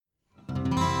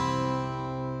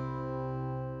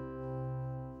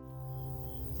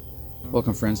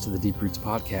Welcome, friends, to the Deep Roots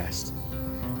Podcast.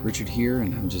 Richard here,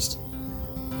 and I'm just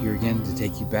here again to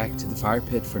take you back to the fire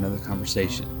pit for another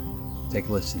conversation. Take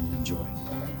a listen and enjoy.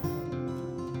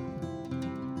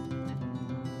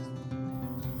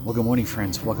 Well, good morning,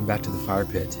 friends. Welcome back to the fire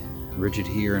pit. Richard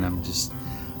here, and I'm just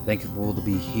thankful to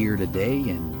be here today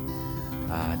and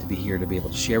to be here to be able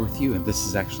to share with you. And this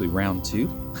is actually round 2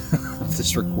 of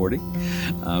this recording.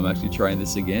 I'm actually trying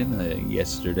this again.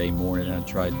 Yesterday morning, I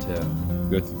tried to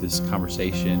go through this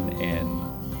conversation, and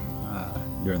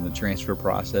during the transfer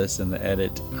process and the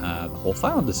edit, the whole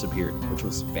file disappeared, which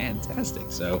was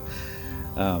fantastic. So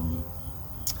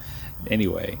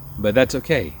anyway, but that's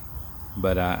okay.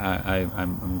 But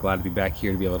I'm glad to be back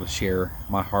here to be able to share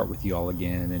my heart with you all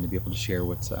again, and to be able to share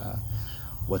what's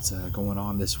going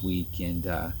on this week. And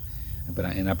I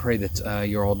pray that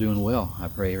you're all doing well. I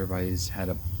pray everybody's had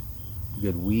a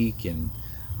good week, and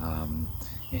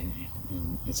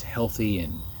it's healthy,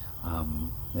 and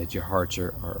that your hearts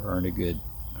are in a good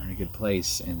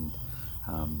place. And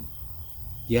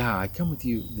I come with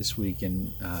you this week,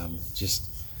 and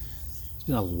just it's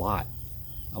been a lot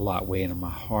weighing on my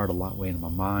heart, a lot weighing on my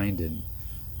mind, and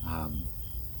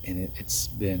it's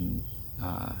been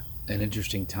an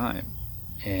interesting time.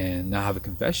 And I have a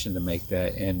confession to make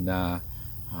that. And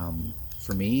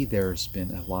for me, there's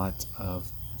been a lot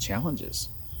of challenges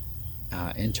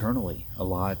internally, a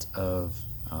lot of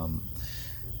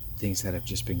things that have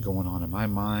just been going on in my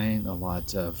mind, a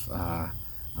lot of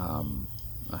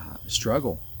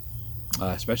struggle,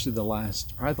 especially the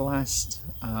last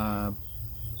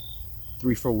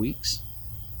 3-4 weeks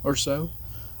or so,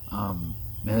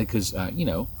 mainly because I'm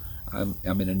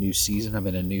in a new season. I'm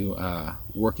in a new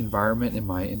work environment in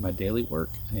my daily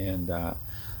work, and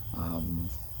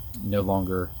no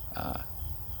longer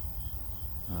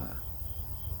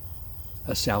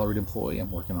a salaried employee.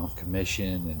 I'm working off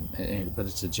commission, but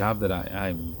it's a job that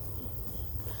I'm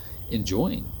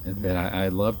enjoying, and that I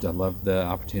loved. I love the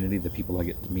opportunity, the people I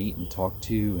get to meet and talk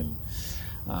to, and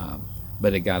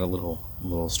but it got a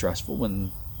little stressful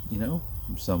when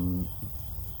some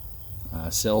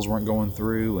sales weren't going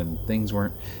through and things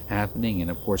weren't happening. And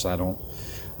of course, I don't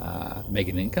make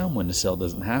an income when the sale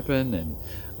doesn't happen, and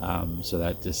so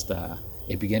that just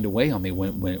it began to weigh on me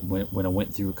when I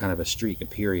went through kind of a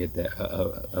period that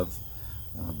of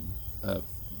a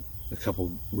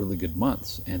couple really good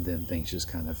months, and then things just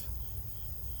kind of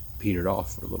petered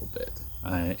off for a little bit,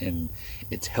 and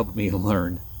it's helped me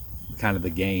learn kind of the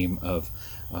game of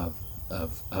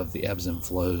the ebbs and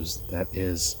flows that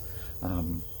is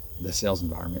the sales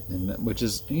environment, and which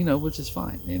is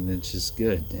fine, and it's just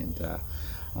good. And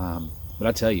but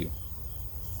I tell you,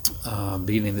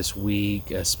 beginning this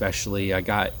week especially, I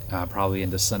got probably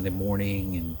into Sunday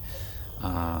morning,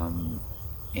 and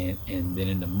then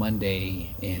into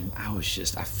Monday, and I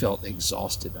felt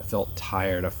exhausted. I felt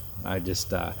tired. I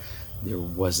just there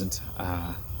wasn't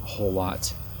a whole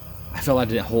lot. I felt I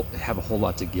didn't have a whole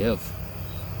lot to give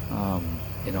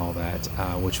in all that,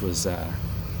 which was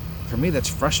for me, that's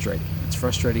frustrating. It's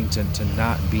frustrating to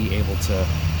not be able to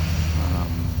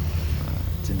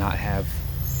not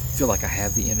feel like I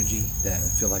have the energy,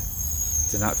 to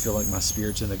not feel like my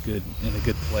spirit's in a good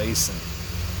place.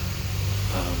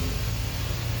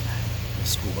 And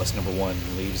school bus number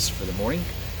 1 leaves for the morning,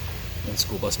 and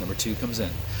school bus number 2 comes in.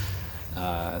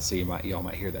 So y'all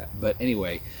might hear that. But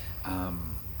anyway, I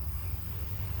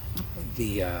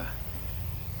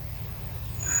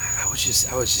was just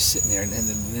sitting there, and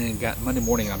then got Monday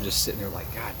morning. I'm just sitting there like,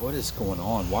 God, what is going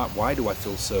on? Why do I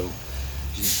feel so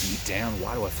just beat down?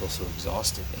 Why do I feel so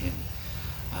exhausted? And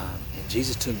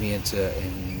Jesus took me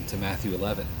into Matthew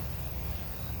 11.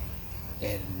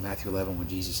 And in Matthew 11, when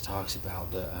Jesus talks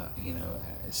about those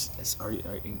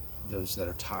that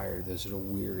are tired, those that are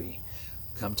weary,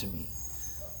 come to me.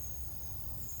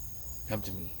 Come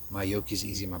to me. My yoke is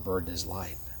easy, my burden is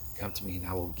light. Come to me, and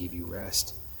I will give you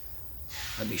rest.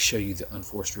 Let me show you the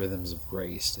unforced rhythms of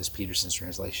grace, as Peterson's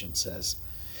translation says.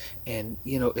 And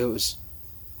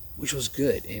which was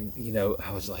good. And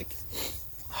I was like,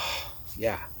 oh,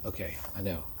 yeah, okay, I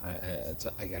know.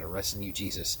 I got to rest in you,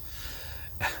 Jesus.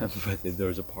 But there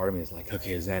was a part of me that's like,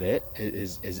 okay, is that it?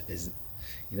 Is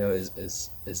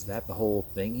that the whole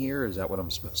thing here? Is that what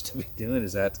I'm supposed to be doing?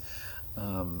 Is that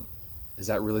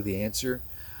really the answer?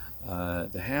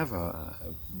 To have a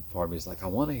part of me is like, I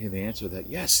want to hear the answer that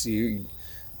yes, you're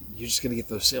just going to get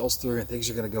those sales through, and things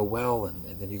are going to go well, and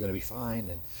then you're going to be fine.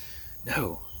 And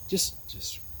no,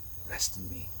 just rest in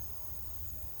me,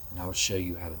 and I will show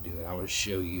you how to do it. I will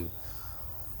show you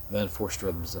the unforced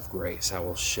rhythms of grace. I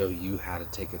will show you how to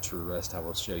take a true rest. I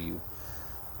will show you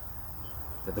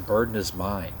that the burden is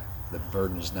mine. The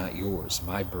burden is not yours.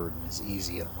 My burden is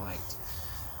easy and light.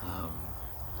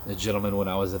 The gentleman, when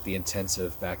I was at the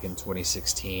intensive back in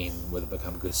 2016 with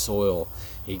Become Good Soil,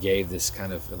 he gave this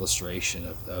kind of illustration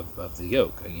of the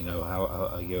yoke,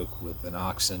 how a yoke with an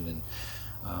oxen, and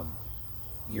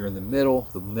you're in the middle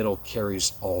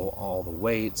carries all the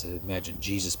weight. So imagine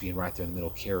Jesus being right there in the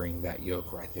middle, carrying that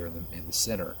yoke right there in the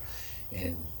center.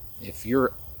 And if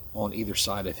you're on either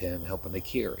side of him helping to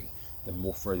carry, the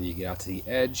more further you get out to the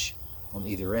edge on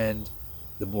either end,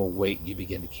 the more weight you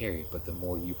begin to carry. But the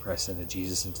more you press into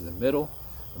Jesus into the middle,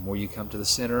 the more you come to the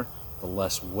center, the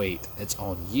less weight it's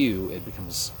on you. It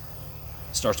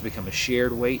starts to become a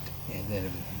shared weight, and then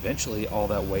eventually all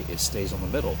that weight, it stays on the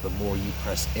middle. The more you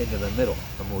press into the middle,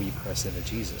 the more you press into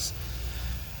Jesus.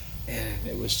 And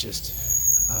it was just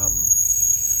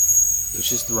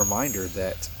the reminder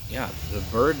that, yeah, the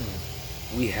burden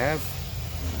we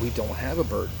don't have a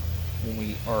burden when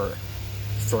we are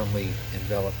firmly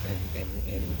enveloped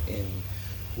in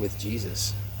with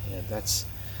Jesus. And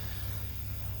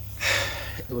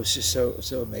it was just so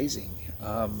amazing.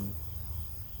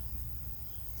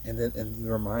 And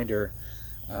the reminder,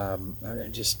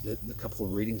 just the couple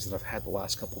of readings that I've had the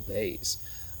last couple of days.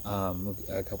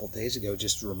 A couple of days ago,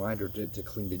 just a reminder to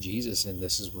cling to Jesus, and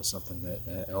this was something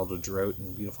that Eldridge wrote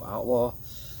in Beautiful Outlaw,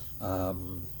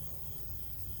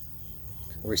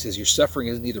 where he says, "Your suffering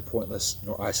is neither pointless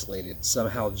nor isolated.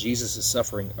 Somehow Jesus'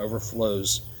 sufferings overflow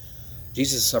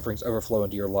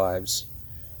into your lives.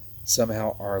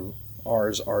 Somehow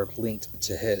ours are linked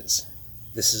to his.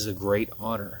 This is a great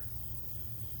honor.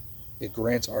 It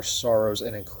grants our sorrows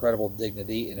an incredible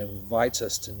dignity and invites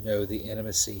us to know the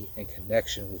intimacy and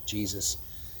connection with Jesus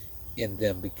in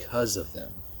them because of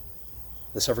them.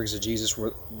 The sufferings of Jesus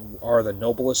are the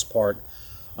noblest part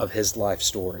of his life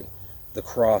story. The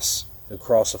crown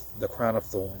of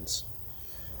thorns.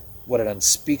 What an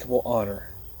unspeakable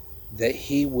honor that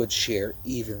he would share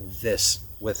even this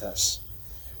with us.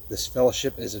 This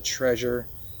fellowship is a treasure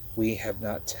we have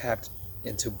not tapped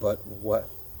into, but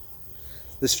one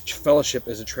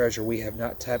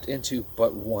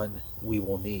we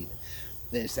will need."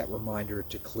 And it's that reminder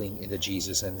to cling into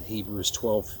Jesus. And Hebrews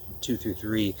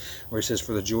 12:2-3, where it says,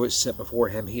 "For the joy set before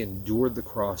him, he endured the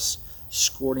cross,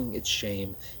 scorning its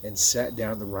shame, and sat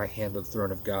down at the right hand of the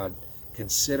throne of God.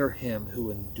 Consider him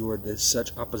who endured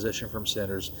such opposition from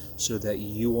sinners, so that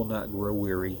you will not grow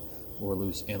weary or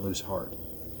lose heart."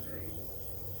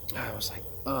 I was like,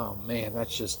 oh man, that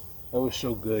was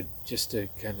so good, just to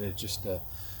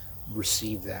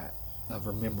receive that, of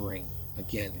remembering,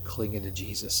 again, clinging to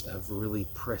Jesus, of really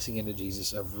pressing into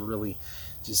Jesus, of really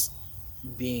just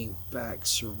being back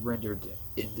surrendered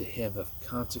into him, of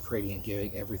consecrating and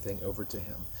giving everything over to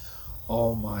him.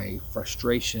 All my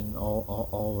frustration,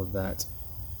 all of that,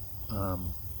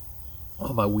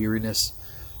 all my weariness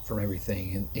from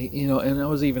everything. And I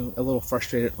was even a little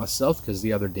frustrated myself, because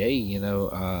the other day,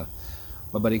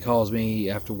 my buddy calls me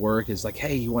after work. It's like,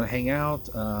 "Hey, you want to hang out?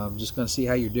 I'm just going to see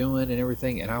how you're doing and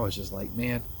everything." And I was just like,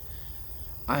 man,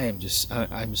 I'm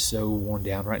so worn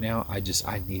down right now. I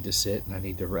need to sit and I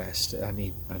need to rest. I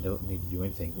don't need to do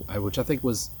anything, which I think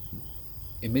was,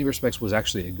 in many respects, was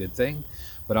actually a good thing.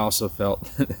 But I also felt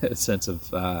a sense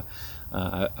of, I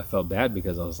felt bad,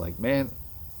 because I was like, man,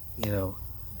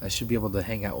 I should be able to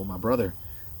hang out with my brother.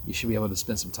 You should be able to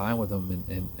spend some time with him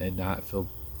and not feel,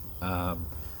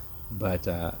 but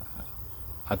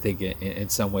I think in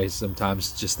some ways,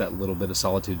 sometimes just that little bit of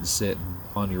solitude and sit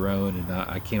on your own. And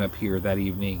I came up here that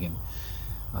evening and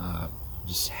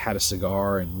just had a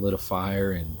cigar and lit a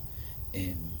fire, and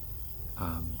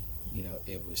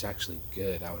it was actually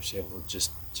good. I was able to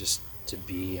just to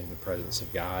be in the presence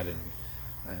of God, and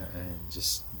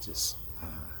just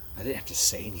I didn't have to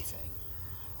say anything.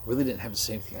 Really didn't have to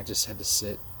say anything. I just had to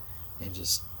sit and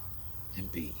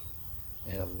be,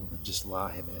 and just allow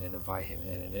him in and invite him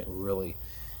in. And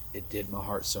it did my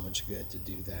heart so much good to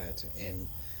do that. And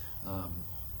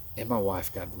my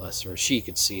wife, God bless her, she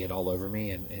could see it all over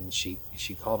me, and she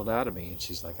called it out of me, and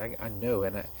she's like, I know.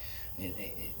 And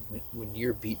when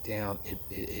you're beat down,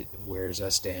 it wears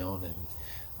us down,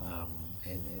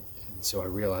 and so I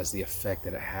realized the effect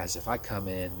that it has. If I come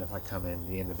in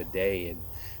the end of the day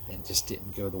and just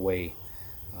didn't go the way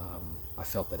I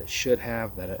felt that it should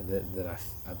have, that I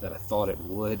thought it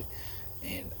would,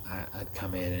 and I'd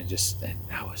come in and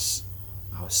I was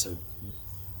so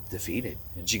defeated,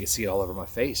 and she could see it all over my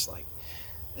face. Like,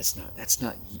 that's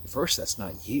not first, that's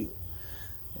not you.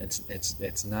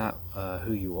 It's not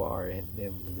who you are,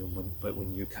 but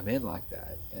when you come in like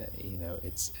that,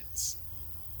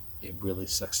 it really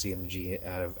sucks the energy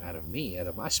out of me, out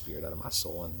of my spirit, out of my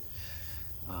soul, and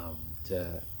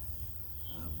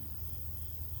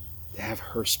to have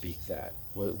her speak that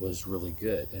was really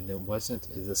good, and it wasn't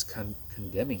this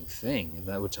condemning thing. And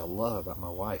that which I love about my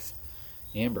wife,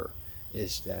 Amber,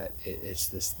 is that it's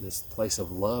this place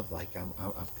of love. Like I'm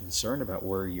concerned about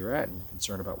where you're at, and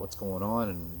concerned about what's going on,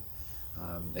 and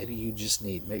maybe you just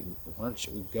need. Why don't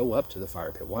you go up to the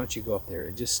fire pit? Why don't you go up there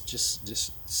and just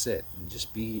sit and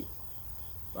just be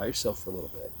by yourself for a little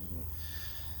bit?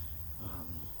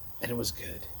 And it was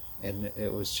good, and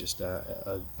it was just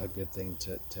a good thing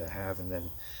to have. And then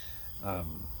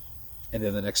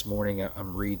the next morning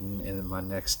I'm reading, and my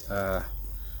next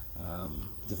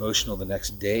devotional the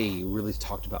next day really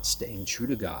talked about staying true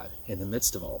to God in the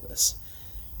midst of all this,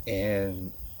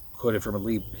 and quoted from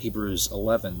Hebrews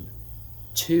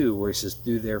 11:2, where he says,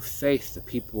 "Through their faith the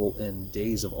people in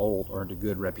days of old earned a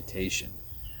good reputation."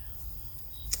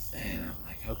 And I'm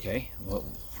like, okay, well,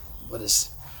 what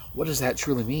does that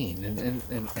truly mean?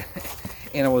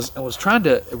 And I was trying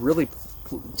to really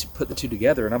to put the two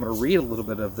together, and I'm going to read a little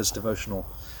bit of this devotional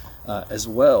as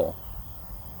well,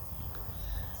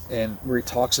 and where he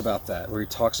talks about that, where he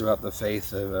talks about the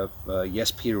faith of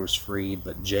yes, Peter was freed,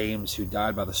 but James, who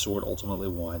died by the sword, ultimately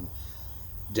won.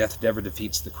 Death never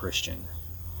defeats the Christian.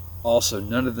 Also,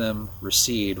 none of them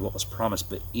received what was promised,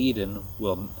 but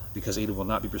because Eden will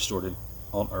not be restored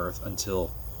on earth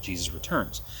until Jesus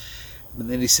returns. And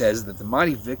then he says that the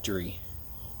mighty victory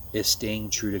is staying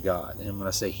true to God. And when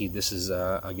I say he, this is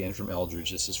again from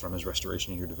Eldridge. This is from his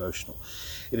Restoration of Your Devotional.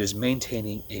 It is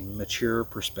maintaining a mature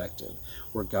perspective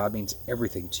where God means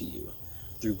everything to you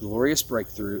through glorious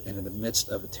breakthrough and in the midst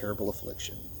of a terrible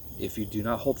affliction. If you do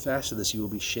not hold fast to this, you will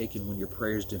be shaken when your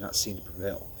prayers do not seem to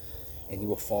prevail, and you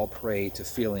will fall prey to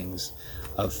feelings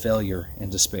of failure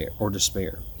and despair,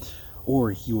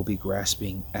 or you will be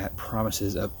grasping at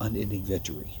promises of unending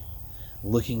victory,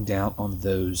 looking down on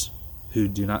those who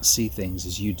do not see things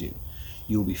as you do.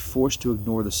 You will be forced to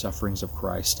ignore the sufferings of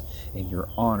Christ and your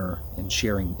honor in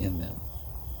sharing in them.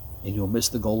 And you'll miss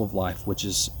the goal of life, which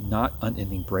is not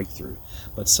unending breakthrough,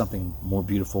 but something more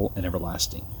beautiful and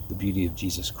everlasting, the beauty of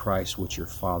Jesus Christ, which your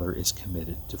Father is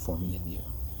committed to forming in you.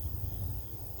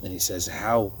 Then he says,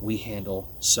 how we handle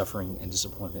suffering and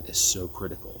disappointment is so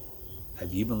critical.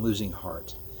 Have you been losing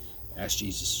heart? Ask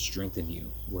Jesus to strengthen you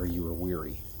where you are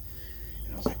weary.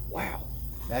 And I was like, wow,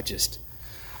 that just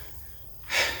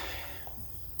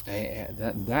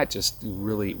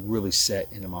really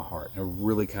set into my heart. And I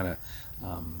really kind of,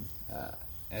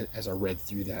 as I read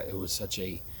through that, it was such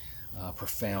a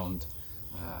profound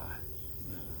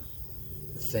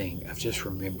thing of just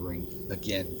remembering,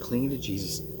 again, clinging to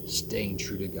Jesus, staying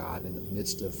true to God in the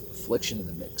midst of affliction, in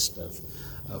the midst of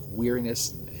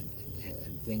weariness,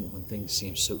 and when things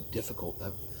seem so difficult,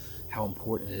 of how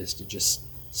important it is to just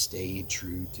stay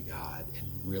true to God and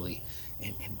really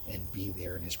and be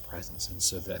there in his presence. And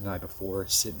so that night before,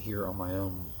 sitting here on my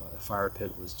own by the fire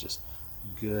pit was just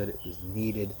good. It was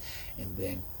needed. And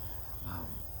then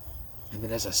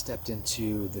as I stepped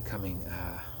into the coming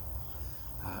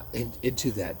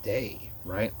into that day,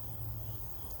 right,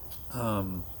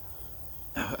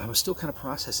 I was still kind of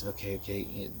processing. Okay,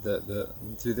 the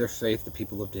through their faith the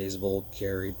people of days of old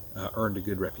earned a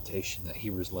good reputation. That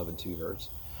Hebrews 11:2 verse.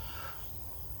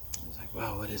 I was like,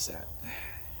 wow, what is that?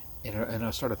 And I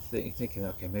started thinking,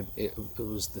 okay, maybe it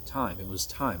was the time. It was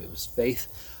time. It was faith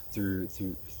through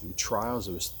trials.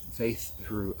 It was faith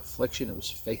through affliction. It was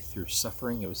faith through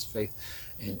suffering. It was faith,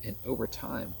 and over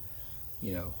time,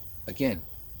 again,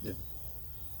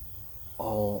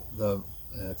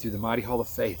 through the mighty hall of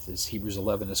faith, as Hebrews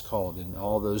 11 is called, and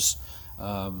all those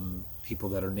people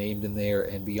that are named in there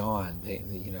and beyond,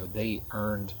 they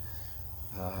earned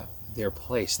their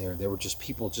place there. They were just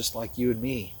people just like you and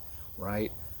me,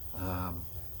 right?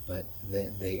 But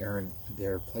they earned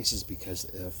their places because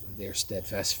of their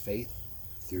steadfast faith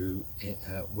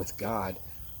with God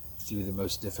through the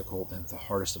most difficult and the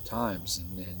hardest of times,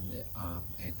 and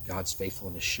God's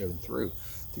faithfulness showed through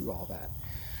all that.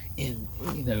 And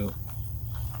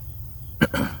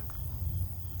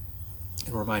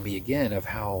and remind me again of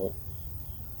how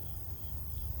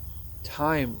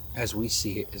time as we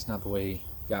see it is not the way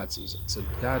God sees it. So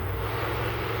God,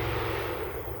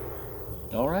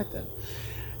 all right then,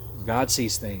 God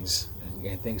sees things,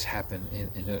 and things happen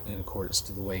in accordance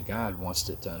to the way God wants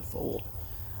it to unfold,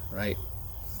 right?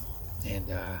 And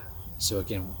so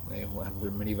again,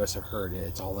 many of us have heard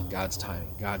it's all in God's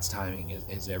timing. God's timing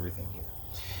is everything here.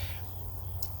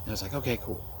 And I was like, okay,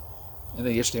 cool. And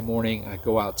then yesterday morning, I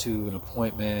go out to an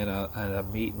appointment, and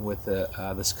I'm meeting with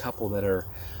this couple that are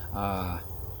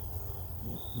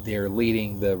they're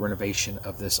leading the renovation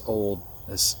of this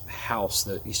house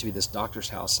that used to be this doctor's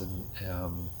house,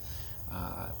 and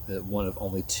the one of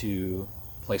only two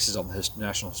places on the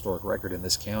National Historic Record in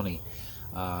this county,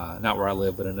 not where I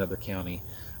live, but another county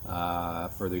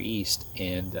further east,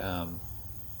 and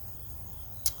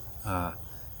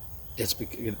it's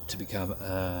to become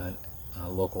a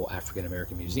local African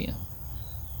American museum.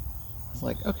 I was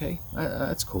like, okay,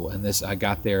 that's cool. And I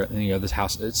got there, and this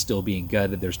house, it's still being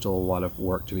gutted. There's still a lot of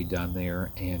work to be done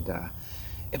there, and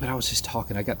but I was just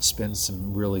talking. I got to spend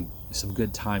some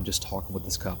good time just talking with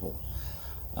this couple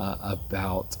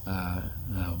about.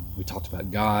 We talked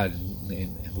about God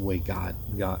and the way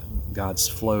God's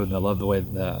flowed, and I love the way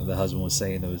the husband was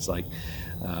saying it was like.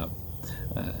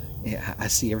 I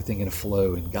see everything in a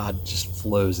flow, and God just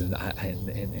flows, and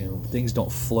things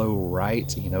don't flow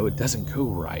right. It doesn't go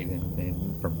right,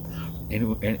 and from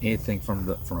anything from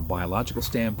a biological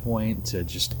standpoint to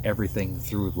just everything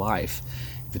through life,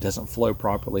 if it doesn't flow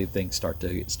properly, things start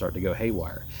to go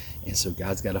haywire. And so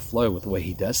God's got a flow with the way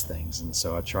He does things, and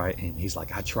so I try. And He's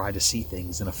like, I try to see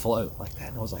things in a flow like that,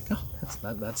 and I was like, oh,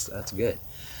 that's good.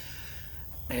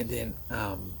 And then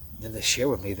they share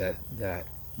with me that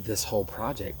this whole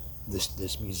project,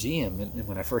 this museum, and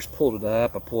when I first pulled it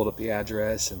up, I pulled up the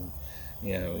address, and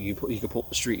you could pull up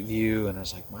the street view, and I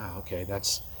was like, wow, okay,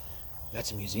 that's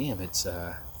a museum. It's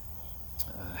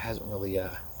hasn't really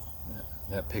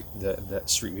that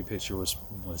street view picture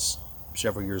was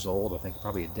several years old, I think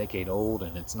probably a decade old,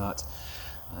 and it's not.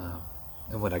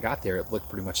 And when I got there, it looked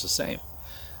pretty much the same.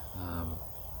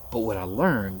 But what I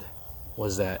learned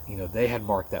was that they had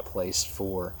marked that place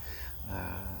for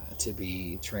to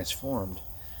be transformed,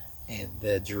 and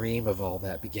the dream of all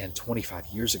that began 25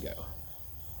 years ago.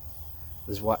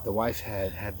 The wife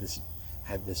had this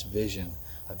vision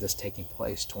of this taking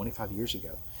place 25 years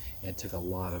ago, and it took a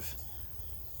lot of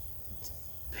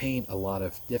pain, a lot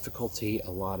of difficulty,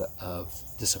 a lot of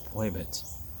disappointment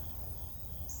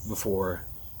before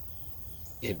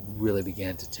it really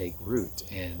began to take root,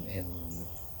 and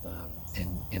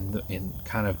in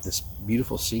kind of this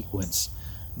beautiful sequence,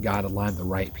 God aligned the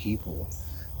right people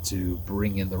to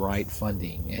bring in the right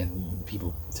funding, and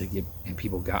people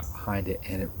got behind it,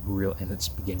 and it's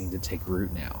beginning to take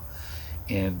root now,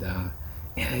 and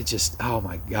it just, oh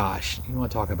my gosh, you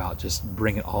want to talk about just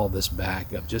bringing all this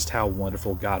back of just how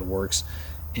wonderful God works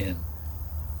in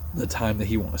the time that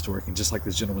He wants us to work. And just like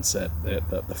this gentleman said,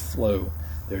 the flow,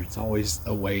 there's always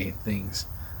a way things,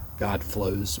 God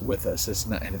flows with us. It's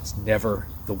never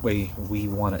the way we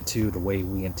want it to, the way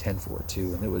we intend for it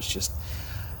to. And it was just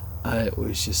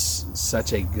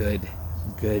such a good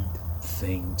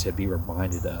thing to be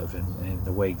reminded of, and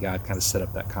the way God kind of set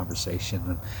up that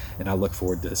conversation. And I look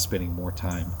forward to spending more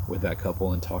time with that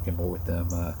couple and talking more with them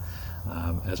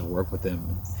as I work with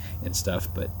them and stuff.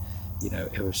 But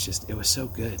it was so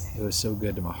good. It was so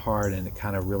good to my heart, and it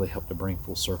kind of really helped to bring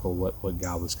full circle what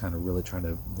God was kind of really trying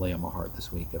to lay on my heart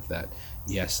this week, of that,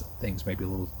 yes, things may be a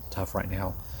little tough right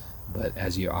now, but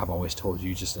I've always told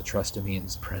you, just to trust in me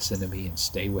and press into me and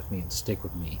stay with me and stick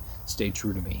with me, stay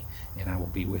true to me, and I will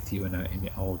be with you, and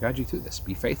I will guide you through this.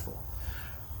 Be faithful.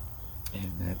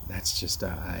 And that's just,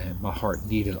 my heart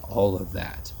needed all of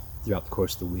that throughout the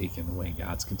course of the week, and the way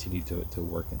God's continued to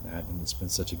work in that, and it's been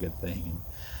such a good thing.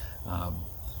 And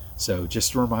so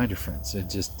just a reminder, friends,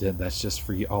 that's just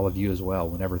for you, all of you as well.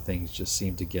 Whenever things just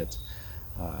seem to get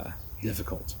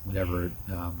difficult, whenever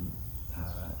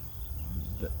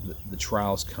the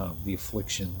trials come, the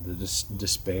affliction, the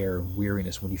despair and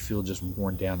weariness, when you feel just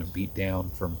worn down and beat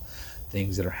down from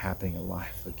things that are happening in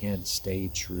life, again, stay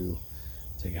true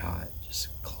to God.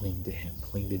 Just cling to Him,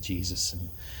 cling to Jesus, and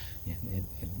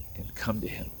come to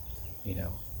Him.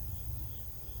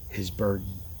 His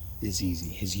burden is easy,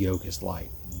 His yoke is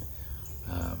light,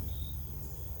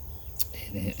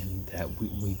 and that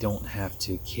we don't have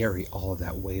to carry all of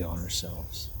that weight on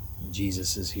ourselves.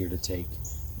 Jesus is here to take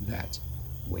that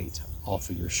weight off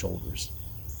of your shoulders.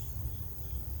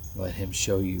 Let Him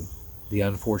show you the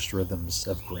unforced rhythms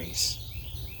of grace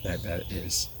that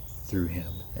is through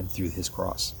Him and through His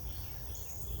cross.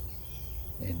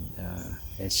 And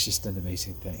it's just an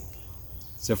amazing thing.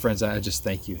 So friends, I just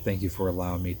thank you for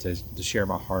allowing me to share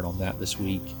my heart on that this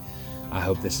week. I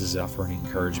hope this is offering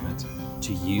encouragement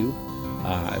to you,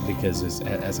 because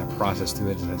as I process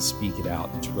through it, as I speak it out,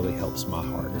 it really helps my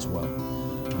heart as well,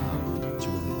 to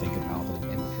really think about it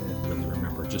and really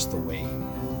remember just the way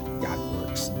God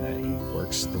works, and that He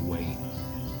works the way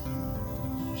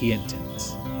He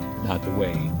intends, not the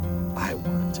way I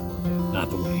want it to work out, not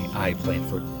the way I plan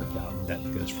for it to work out. And that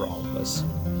goes for all of us.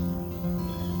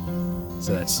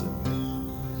 So that's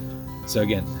so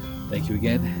again, thank you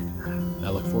again. I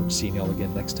look forward to seeing y'all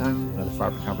again next time, another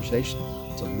Fiber Conversation.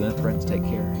 Until then, friends, take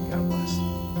care and God bless.